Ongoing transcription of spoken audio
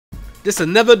Just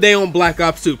another day on Black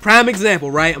Ops 2. Prime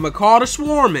example, right? I'm gonna call the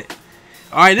swarming.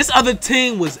 Alright, this other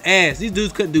team was ass. These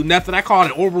dudes couldn't do nothing. I called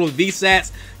it Orbital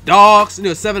Vsats, dogs, you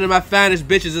know, 7 of my finest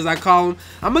bitches as I call them.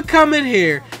 I'm gonna come in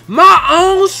here. My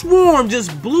own swarm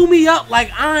just blew me up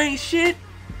like I ain't shit.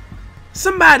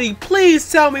 Somebody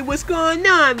please tell me what's going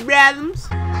on, brothers.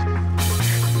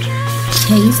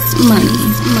 Chase money.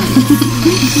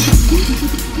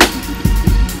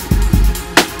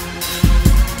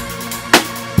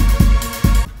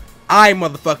 Alright,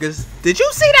 motherfuckers. Did you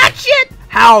see that shit?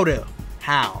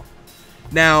 How?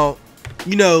 Now,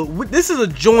 you know, this is a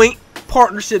joint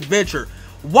partnership venture.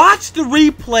 Watch the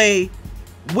replay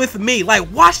with me. Like,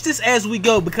 watch this as we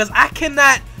go, because I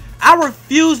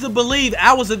refuse to believe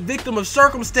I was a victim of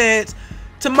circumstance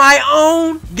to my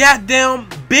own goddamn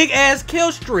big ass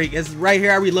kill streak. It's right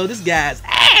here. I reload this guy's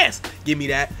ass. Give me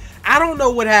that. I don't know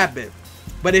what happened.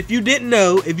 But if you didn't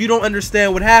know, if you don't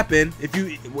understand what happened,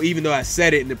 even though I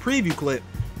said it in the preview clip,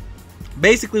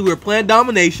 basically we were playing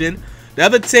domination. The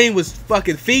other team was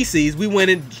fucking feces. We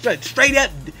went in straight up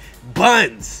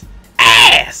buns,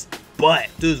 ass, butt.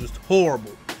 Dudes was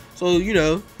horrible. So, you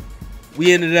know,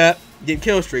 we ended up getting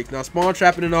kill streaks. Now, spawn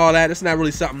trapping and all that, that's not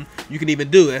really something you can even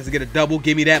do. It has to get a double.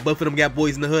 Give me that. Both of them got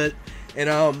boys in the hood. And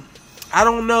I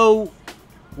don't know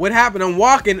what happened. I'm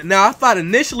walking. Now, I thought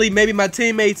initially maybe my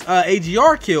teammates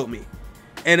AGR killed me.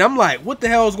 And I'm like, what the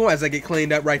hell is going on? As I get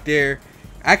cleaned up right there.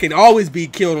 I can always be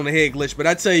killed on a head glitch, but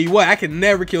I tell you what, I can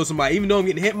never kill somebody. Even though I'm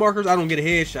getting hit markers, I don't get a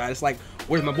headshot. It's like,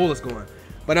 where's my bullets going?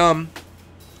 But,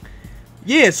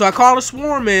 yeah, so I called a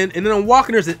swarm in, and then I'm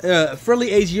walking, there's a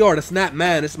friendly AGR that's not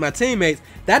mine, it's my teammates.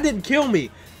 That didn't kill me.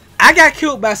 I got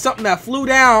killed by something that flew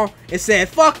down and said,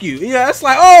 fuck you. You know, it's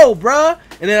like, oh, bruh.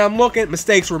 And then I'm looking,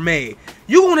 mistakes were made.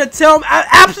 You want to tell me,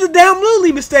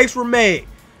 absolutely mistakes were made.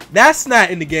 That's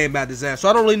not in the game by design, so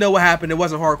I don't really know what happened. It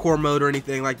wasn't hardcore mode or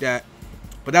anything like that.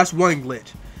 But that's one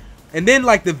glitch. And then,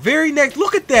 like, the very next,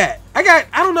 look at that. I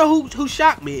don't know who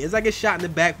shot me. As I get shot in the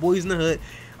back, boys in the hood.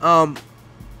 And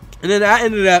then I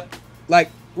ended up,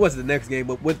 like, what's the next game?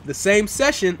 But with the same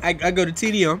session, I go to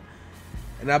TDM.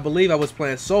 And I believe I was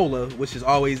playing solo, which is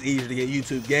always easier to get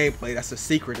YouTube gameplay. That's a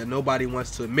secret that nobody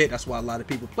wants to admit. That's why a lot of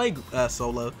people play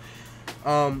solo.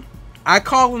 I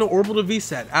called in the Orbital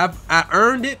Vsat. I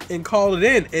earned it and called it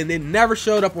in. And it never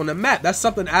showed up on the map. That's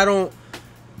something I don't...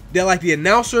 They're like the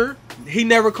announcer, he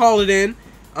never called it in.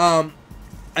 A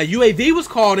UAV was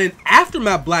called in after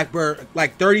my Blackbird,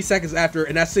 like 30 seconds after,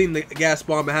 and I seen the guy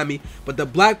spawn behind me. But the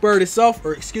Blackbird itself,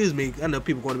 or excuse me, I know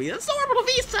people going to be, it's the Orbital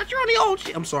Vsat, you're on the old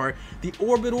shit. I'm sorry, the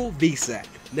Orbital Vsat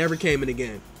never came in the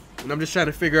game. And I'm just trying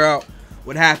to figure out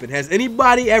what happened. Has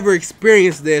anybody ever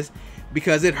experienced this?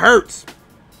 Because it hurts.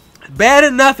 Bad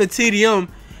enough at TDM,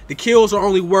 the kills are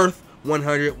only worth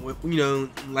 100, you know,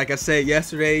 like I said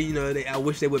yesterday, you know, I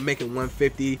wish they would make it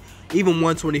 150, even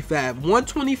 125.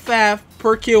 125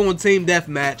 per kill on Team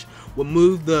Deathmatch would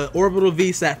move the Orbital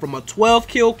Vsat from a 12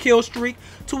 kill streak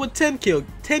to a 10 kill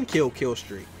kill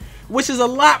streak, which is a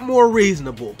lot more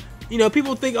reasonable. You know,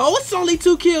 people think, oh, it's only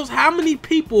 2 kills. How many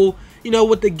people, you know,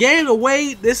 with the game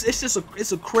away,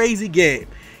 it's a crazy game.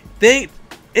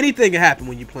 Anything can happen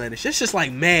when you play this. It's just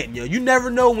like Madden, yo. You never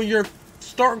know when your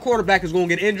starting quarterback is going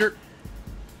to get injured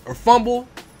or fumble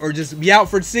or just be out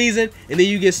for the season, and then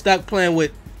you get stuck playing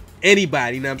with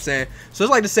anybody, you know what I'm saying? So it's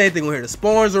like the same thing here. The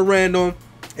spawns are random.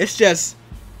 It's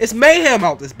mayhem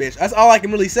out this bitch. That's all I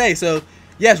can really say. So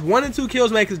yes, 1 and 2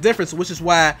 kills make a difference, which is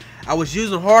why I was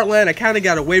using Heartland. I kind of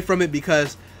got away from it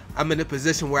because I'm in a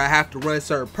position where I have to run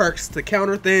certain perks to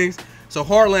counter things. So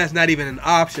Heartland's not even an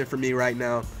option for me right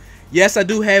now. Yes, I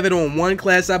do have it on 1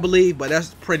 class, I believe, but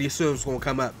that's pretty soon it's going to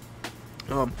come up.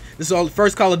 This is all the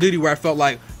first Call of Duty where I felt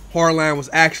like Heartland was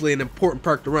actually an important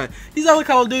perk to run. These other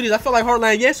Call of Duties, I feel like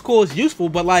Heartland, yes, cool, it's useful,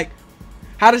 but like,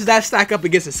 how does that stack up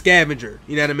against a scavenger?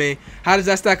 You know what I mean? How does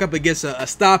that stack up against a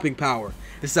stopping power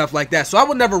and stuff like that? So I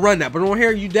would never run that, but on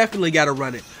here, you definitely got to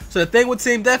run it. So the thing with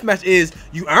Team Deathmatch is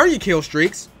you earn your kill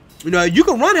streaks. You know, you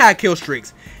can run high kill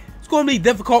streaks. It's going to be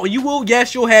difficult, and you will,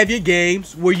 yes, you'll have your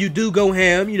games where you do go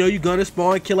ham. You know, you're going to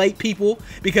spawn, kill 8 people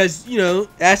because, you know,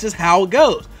 that's just how it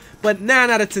goes. But 9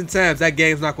 out of 10 times, that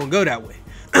game's not going to go that way.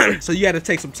 So you got to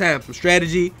take some time, some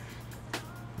strategy,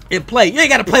 and play. You ain't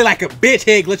got to play like a bitch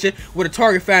head glitching with a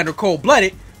target finder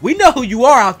cold-blooded. We know who you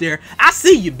are out there. I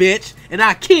see you, bitch, and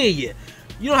I kill you.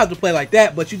 You don't have to play like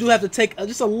that, but you do have to take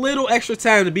just a little extra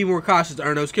time to be more cautious to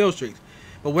earn those kill streaks.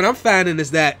 But what I'm finding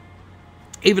is that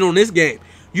even on this game,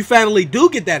 you finally do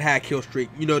get that high kill streak.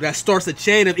 You know, that starts a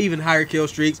chain of even higher kill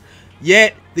streaks.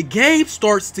 Yet, the game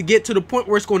starts to get to the point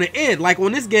where it's going to end. Like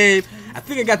on this game, I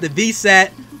think I got the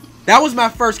VSAT. That was my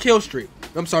first kill streak.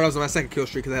 I'm sorry, that was my second kill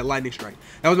streak because I had lightning strike.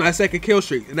 That was my second kill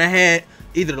streak, and I had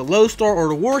either the lodestar or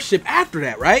the warship after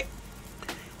that, right?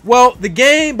 Well, the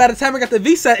game, by the time I got the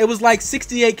Vsat, it was like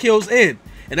 68 kills in,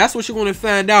 and that's what you're going to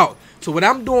find out. So what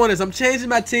I'm doing is I'm changing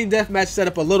my team deathmatch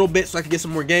setup a little bit so I can get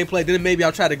some more gameplay. Then maybe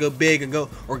I'll try to go big and go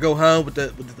home with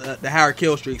the higher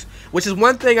kill streaks, which is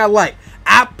one thing I like.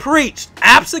 I preached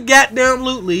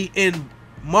absolutely in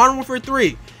Modern Warfare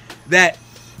 3 that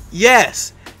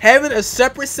yes, having a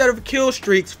separate set of kill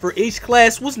streaks for each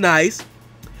class was nice,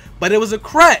 but it was a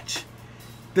crutch.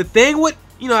 The thing with,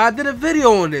 you know, I did a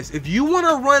video on this. If you want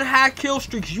to run high kill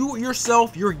streaks,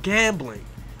 you're gambling.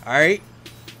 All right.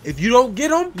 If you don't get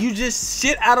them, you just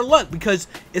shit out of luck because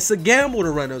it's a gamble to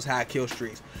run those high kill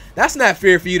streaks. That's not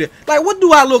fair for you to, like, what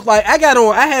do I look like? I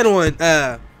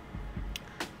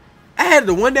had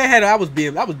the one day I was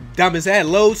dumb as I had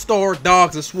lodestar,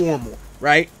 dogs, and swarm on,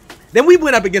 right? Then we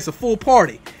went up against a full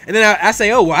party. And then I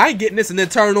say, oh, well, I ain't getting this, and then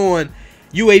turn on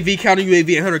UAV, counter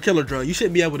UAV, and 100 killer drone. You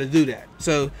shouldn't be able to do that.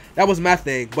 So that was my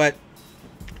thing. But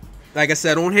like I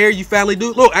said, on here, you finally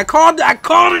do. Look, I called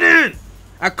it in.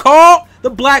 I called the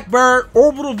Blackbird,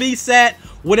 Orbital Vsat,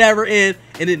 whatever in,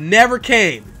 and it never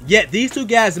came. Yet these two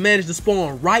guys managed to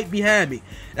spawn right behind me.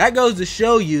 That goes to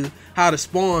show you how the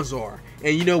spawns are.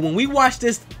 And you know, when we watch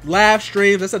this live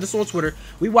streams, I said this on Twitter,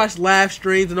 we watch live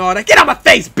streams and all that. Get out my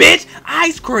face, bitch!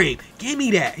 Ice cream! Give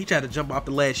me that. He tried to jump off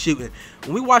the ledge shooting.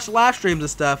 When we watch live streams and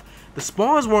stuff, the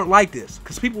spawns weren't like this,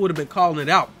 because people would have been calling it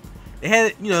out. They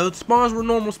had, you know, spawns were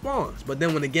normal spawns. But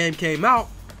then when the game came out,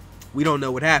 we don't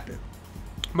know what happened.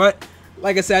 But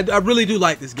like I said, I really do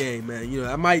like this game, man. You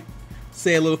know, I might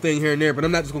say a little thing here and there, but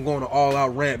I'm not just gonna go on an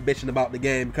all-out rant bitching about the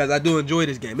game because I do enjoy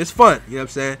this game. It's fun, you know what I'm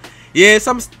saying? Yeah,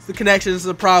 some connections is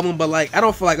a problem, but like I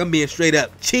don't feel like I'm being straight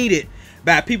up cheated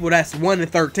by people that's 1 in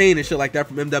 13 and shit like that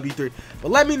from MW3.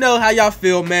 But let me know how y'all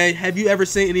feel, man. Have you ever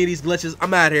seen any of these glitches?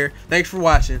 I'm out here. Thanks for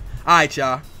watching. All right,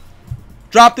 y'all.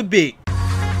 Drop the beat.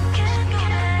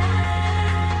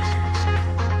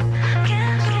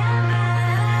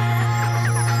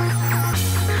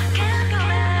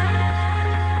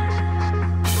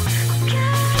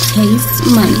 Chase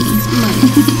money.